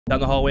Down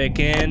the hallway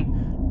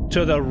again.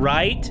 To the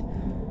right.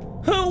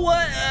 Who,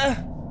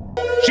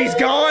 she's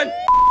gone.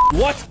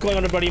 What's going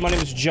on, everybody? My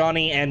name is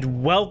Johnny,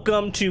 and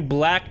welcome to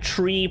Black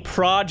Tree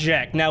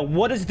Project. Now,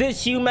 what is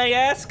this, you may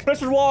ask?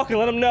 Christopher Walken,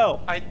 let him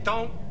know. I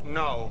don't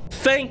know.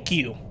 Thank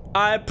you.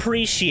 I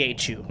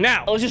appreciate you.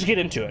 Now, let's just get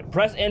into it.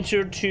 Press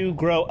enter to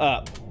grow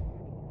up.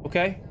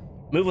 Okay?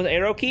 Move with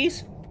arrow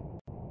keys.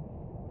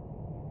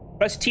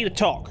 Press T to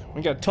talk.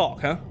 We gotta talk,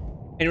 huh?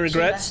 Any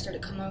regrets? Asked her to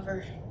come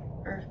over,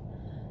 or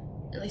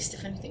at least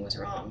if anything was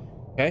wrong.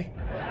 Okay.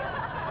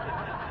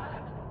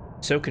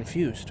 So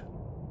confused.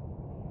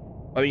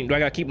 I mean, do I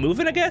gotta keep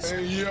moving, I guess?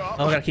 Yeah.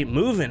 Oh, I gotta keep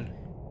moving.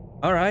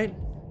 All right.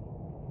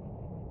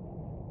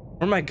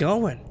 Where am I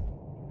going?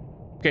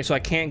 Okay, so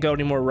I can't go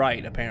any more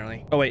right,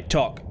 apparently. Oh, wait,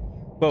 talk.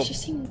 Whoa. She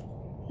seemed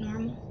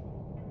normal.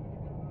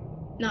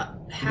 Not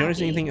happy. You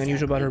notice anything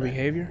unusual about her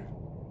behavior?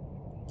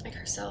 Like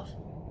herself.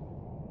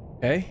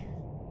 Okay.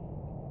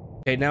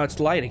 Okay, now it's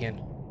light again.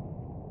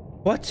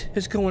 What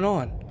is going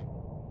on?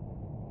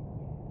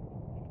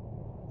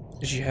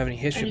 Did she have any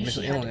history of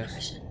mental illness?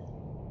 Depression.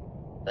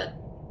 But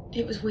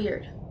it was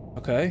weird.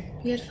 Okay.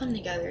 We had fun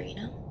together, you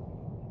know?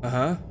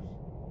 Uh-huh.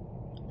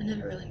 I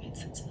never really made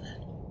sense of that.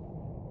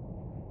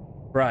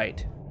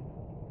 Right.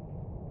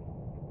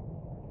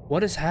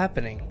 What is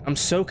happening? I'm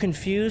so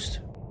confused.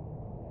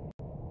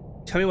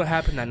 Tell me what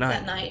happened that night.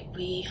 That night,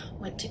 we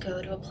went to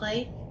go to a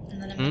play and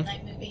then a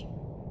midnight movie.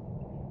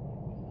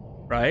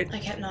 Right. I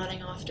kept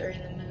nodding off during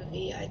the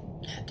movie. I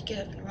had to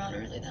get up and run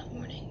early that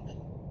morning, but...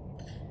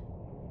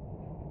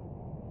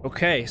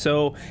 Okay,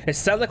 so it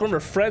sounds like one of her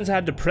friends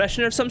had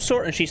depression of some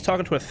sort and she's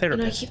talking to a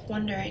therapist. You know, I keep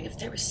wondering if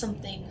there was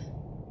something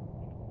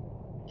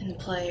in the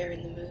play or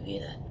in the movie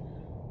that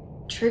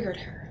triggered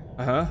her.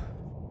 Uh-huh.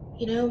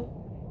 You know,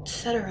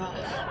 set her off.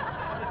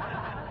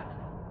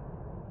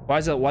 Why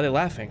are they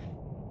laughing?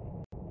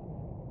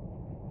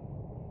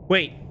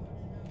 Wait,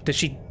 did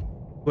she...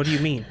 What do you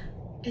mean?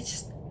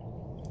 It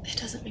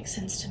doesn't make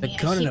sense to A me.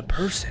 gun I and a keep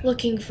person.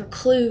 looking for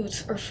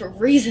clues or for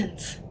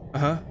reasons.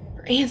 Uh-huh.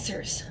 For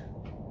answers.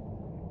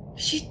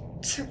 She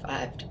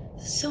survived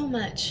so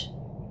much.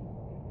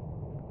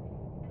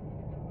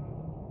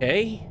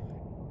 Okay.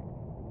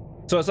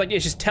 So it's like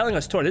it's just telling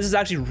us story. This is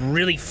actually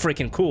really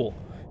freaking cool.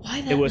 Why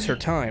that It was her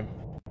night? time.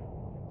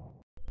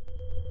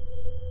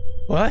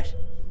 What?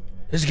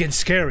 This is getting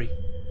scary.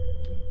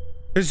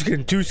 This is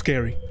getting too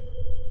scary.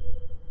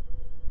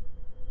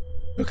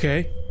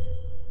 Okay.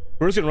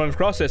 We're just gonna run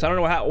across this. I don't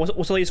know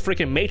what's all these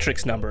freaking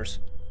matrix numbers.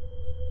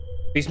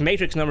 These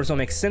matrix numbers don't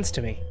make sense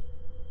to me.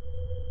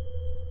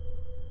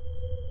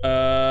 We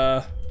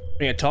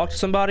gonna talk to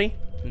somebody?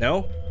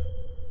 No?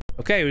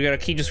 Okay, we gotta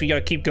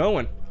keep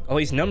going. All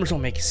these numbers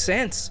don't make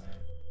sense.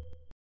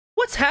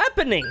 What's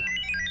happening?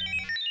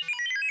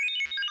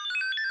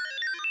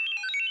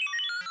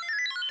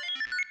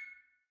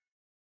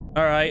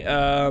 Alright,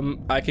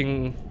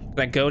 can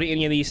I go to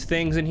any of these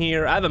things in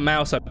here? I have a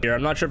mouse up here.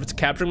 I'm not sure if it's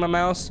capturing my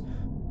mouse.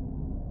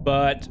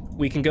 But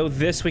we can go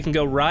this, we can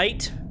go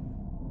right.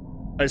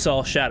 It's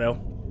all shadow.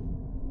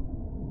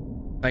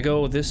 Can I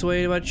go this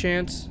way by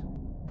chance?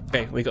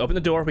 Okay, we can open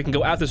the door. We can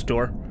go out this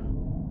door.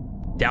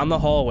 Down the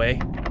hallway.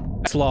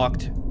 It's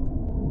locked.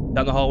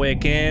 Down the hallway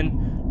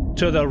again.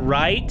 To the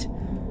right.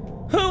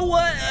 Who,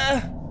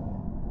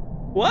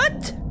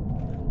 what?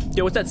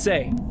 Yo, what's that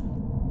say?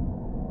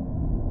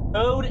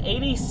 Code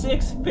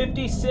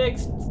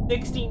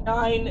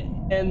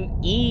 865669 and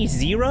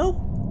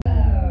E0?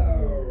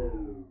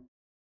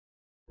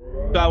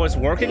 So I was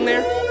working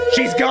there?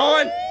 She's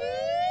gone!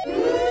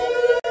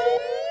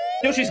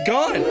 No, she's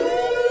gone!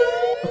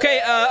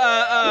 Okay,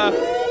 out.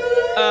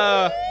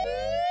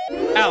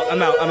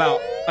 I'm out.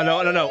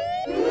 No.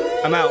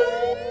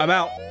 I'm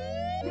out.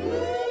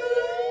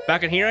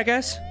 Back in here, I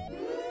guess?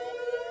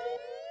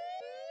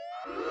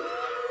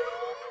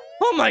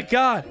 Oh my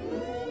god!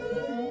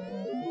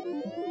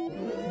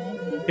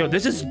 Yo,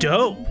 this is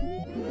dope.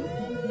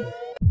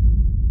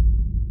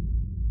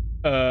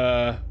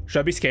 Should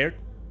I be scared?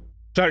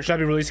 Should I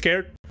be really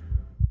scared?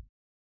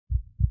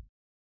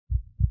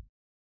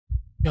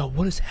 Yo,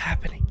 what is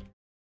happening?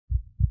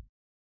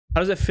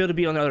 How does it feel to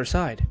be on the other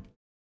side?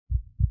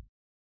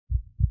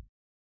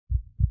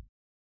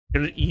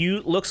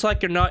 You looks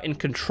like you're not in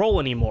control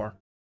anymore.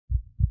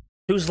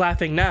 Who's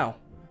laughing now?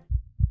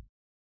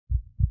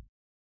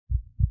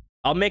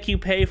 I'll make you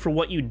pay for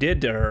what you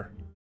did to her.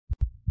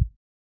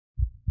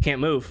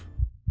 Can't move.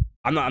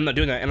 I'm not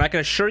doing that. And I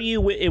can assure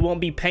you it won't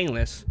be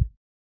painless.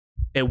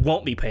 It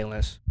won't be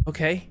painless.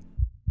 Okay.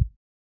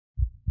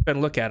 Go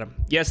and look at him.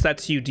 Yes,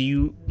 that's you. Do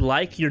you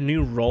like your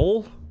new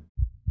role?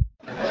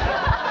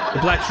 The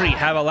Black Tree,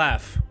 have a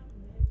laugh.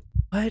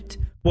 What?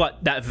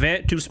 What? That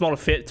vent? Too small to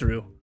fit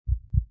through.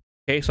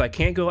 Okay, so I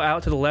can't go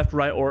out to the left,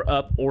 right, or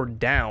up, or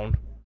down.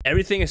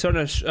 Everything is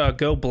starting to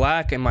go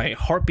black, and my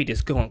heartbeat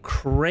is going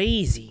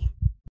crazy.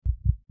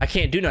 I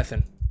can't do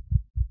nothing.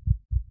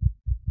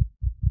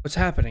 What's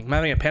happening? Am I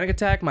having a panic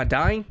attack? Am I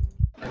dying?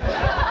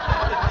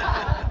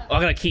 Oh, I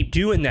gotta keep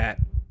doing that.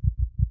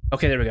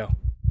 Okay, there we go.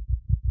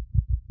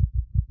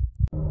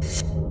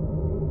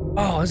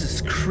 Oh, this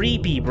is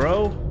creepy,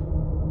 bro.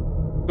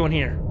 Go in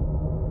here.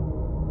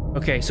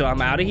 Okay, so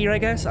I'm out of here, I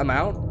guess. I'm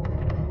out.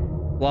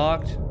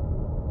 Locked.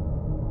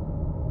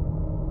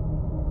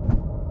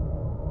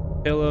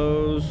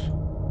 Pillows.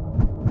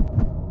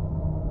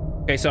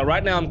 Okay, so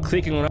right now I'm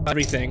clicking on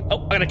everything.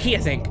 Oh, I got a key, I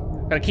think.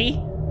 Got a key?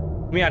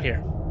 Let me out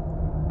here.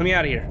 Let me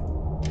out of here.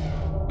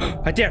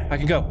 Right there, I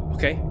can go.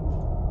 Okay.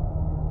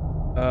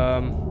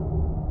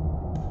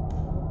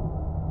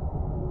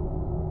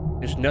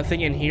 There's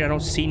nothing in here. I don't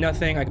see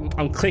nothing.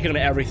 I'm clicking on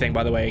everything,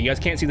 by the way. You guys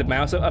can't see the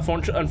mouse,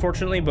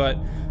 unfortunately, but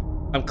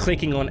I'm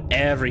clicking on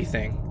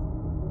everything.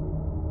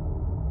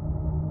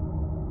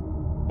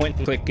 Point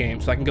and click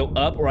game. So I can go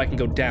up or I can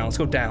go down. Let's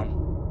go down.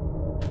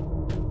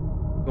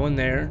 Go in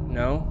there.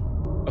 No.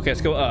 Okay,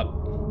 let's go up.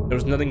 There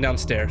was nothing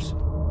downstairs.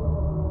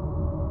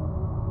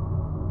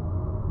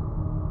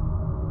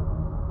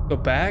 Go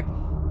back.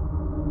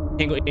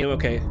 Can't go.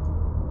 Okay.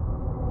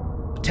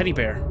 Teddy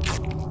bear.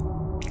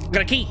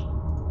 Got a key.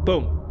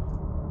 Boom.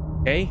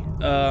 Okay.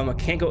 I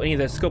can't go any of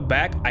this. Let's go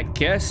back. I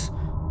guess.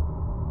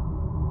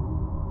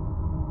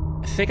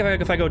 I think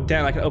if I go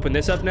down, I can open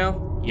this up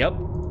now. Yep.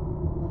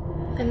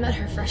 I met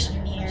her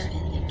freshman year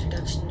in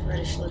Introduction to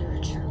British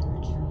Literature.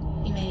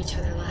 We made each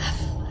other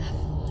laugh.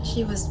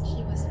 She was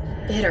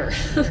bitter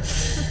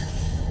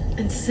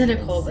and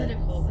cynical, but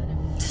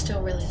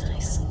still really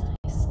nice.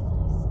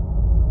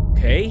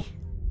 Okay.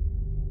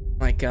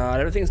 My God,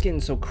 everything's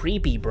getting so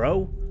creepy,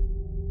 bro.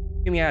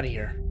 Get me out of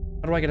here.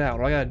 How do I get out?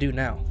 What do I gotta do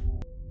now?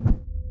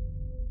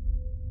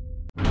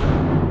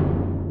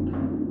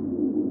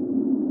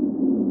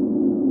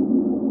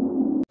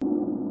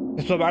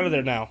 So I'm out of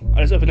there now.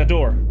 I just opened the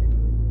door.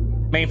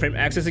 Mainframe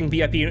accessing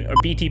VIP or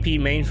BTP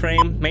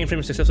mainframe.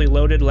 Mainframe successfully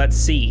loaded. Let's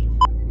see.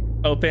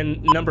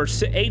 Open number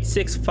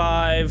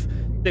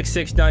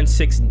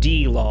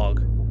 865-6696D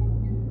log.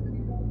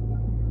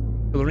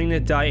 Lorena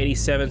Die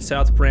 87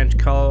 South Branch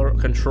color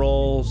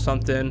control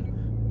something.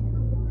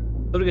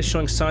 Loading is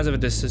showing signs of a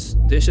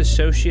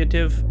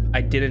dissociative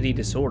identity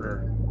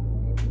disorder.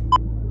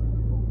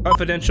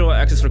 Confidential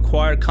access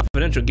required.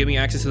 Confidential. Give me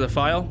access to the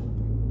file.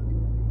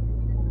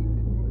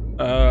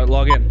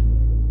 Log in.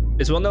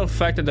 It's a well-known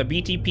fact that the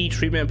BTP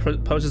treatment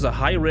poses a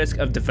high risk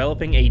of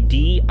developing a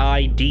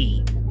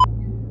DID.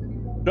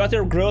 Throughout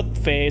their growth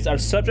phase, our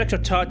subjects are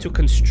taught to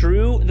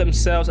construe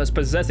themselves as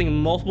possessing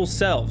multiple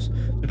selves,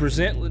 to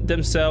present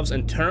themselves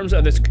in terms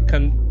of this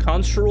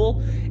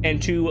construal,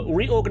 and to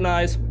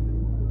reorganize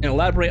and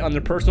elaborate on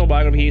their personal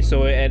biography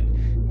so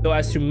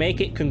as to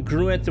make it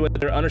congruent with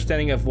their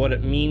understanding of what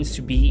it means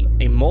to be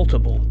a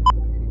multiple.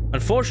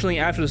 Unfortunately,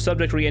 after the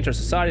subject re-enters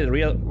society, the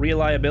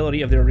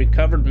reliability of their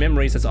recovered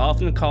memories has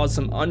often caused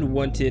some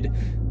unwanted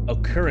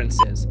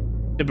occurrences.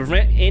 To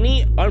prevent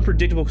any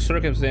unpredictable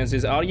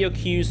circumstances, audio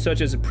cues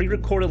such as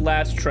pre-recorded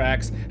laugh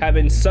tracks have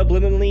been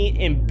subliminally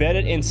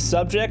embedded in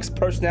subjects'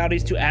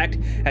 personalities to act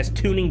as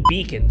tuning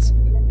beacons.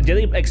 The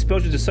daily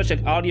exposure to such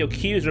audio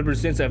cues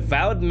represents a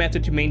valid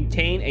method to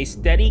maintain a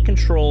steady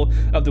control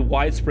of the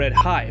widespread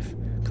hive.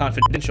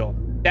 Confidential.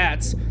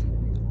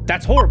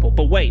 That's horrible,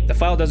 but wait, the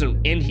file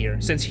doesn't end here.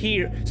 Since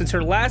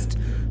her last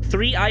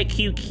 3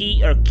 IQ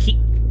key,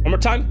 one more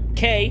time,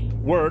 K,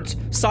 words,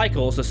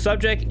 cycles, the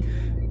subject,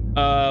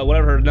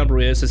 whatever her number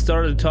is, has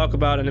started to talk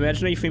about an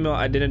imaginary female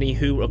identity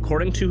who,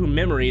 according to her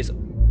memories,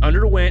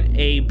 underwent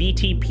a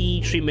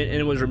BTP treatment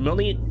and was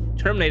remotely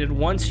terminated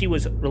once she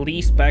was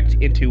released back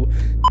into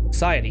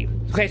society.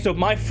 Okay, so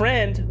my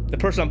friend, the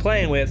person I'm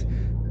playing with,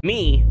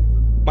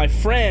 my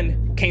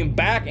friend came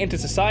back into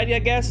society, I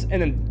guess,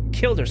 and then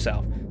killed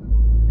herself.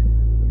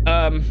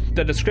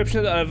 The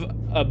description of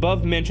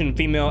above-mentioned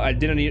female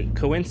identity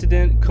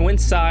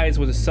coincides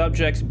with the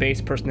subject's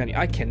base personality.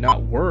 I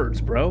cannot words,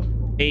 bro.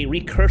 A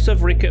recursive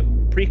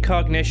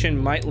precognition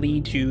might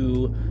lead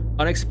to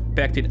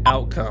unexpected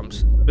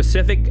outcomes.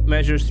 Specific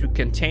measures to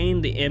contain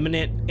the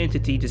imminent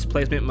entity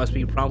displacement must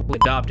be promptly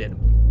adopted.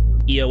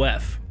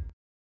 EOF.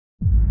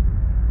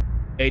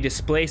 A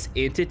displaced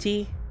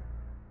entity?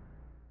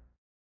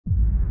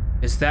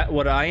 Is that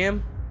what I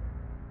am?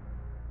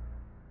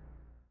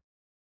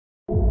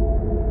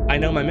 I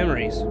know my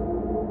memories.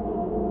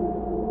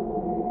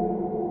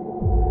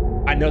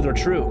 I know they're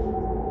true.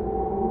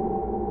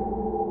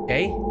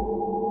 Okay?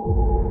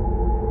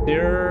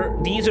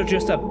 These are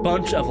just a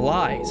bunch of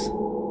lies.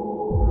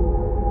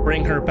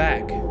 Bring her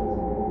back.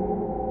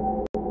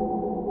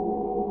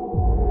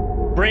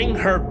 Bring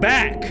her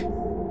back!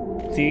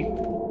 See?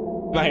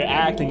 I'm out here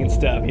acting and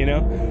stuff, you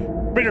know?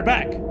 Bring her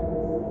back!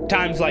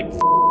 Times like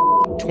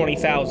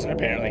 20,000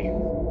 apparently.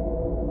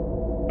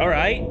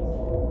 Alright.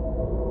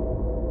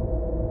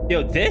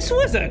 Yo, this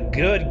was a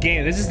good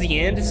game. This is the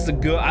end. This is a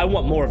good... I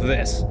want more of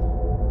this.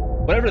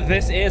 Whatever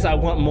this is, I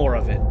want more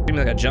of it. Give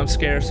me like a jump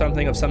scare or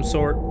something of some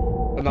sort.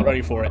 I'm not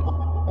ready for it.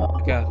 Oh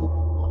my God.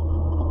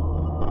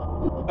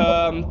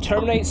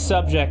 Terminate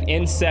subject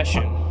in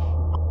session.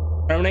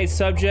 Terminate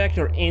subject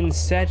or in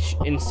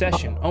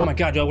session. Oh my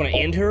God, do I want to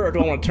end her or do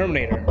I want to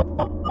terminate her?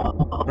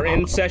 Or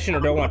in session or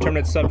do I want to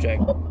terminate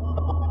subject?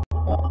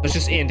 Let's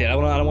just end it. I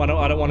don't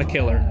want to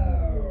kill her.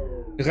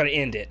 We just gotta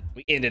end it.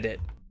 We ended it.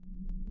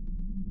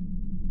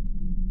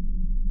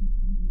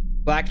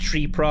 Black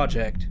Tree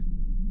Project.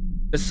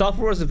 The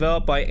software was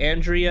developed by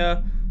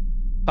Andrea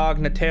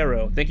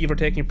Cognatero. Thank you for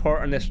taking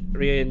part in this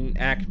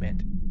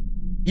reenactment.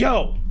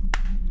 Yo,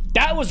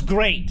 that was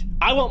great.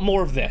 I want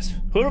more of this.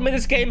 Whoever made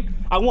this game,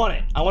 I want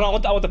it. I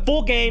want the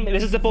full game. If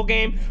this is the full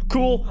game,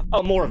 cool. I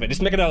want more of it.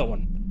 Just make another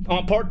one. I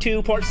want part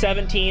 2, part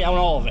 17. I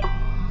want all of it.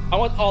 I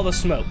want all the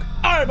smoke.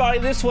 All right, everybody,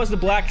 this was the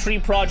Black Tree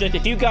Project.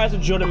 If you guys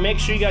enjoyed it, make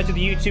sure you guys do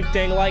the YouTube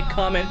thing. Like,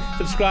 comment,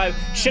 subscribe,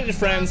 share with your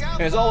friends.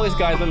 And as always,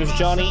 guys, my name is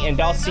Johnny,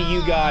 and I'll see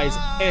you guys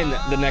in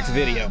the next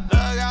video. Look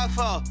out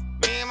for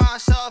me,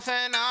 myself,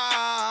 and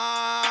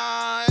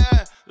I.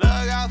 Yeah.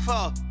 Look out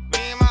for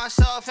me,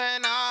 myself,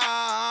 and I.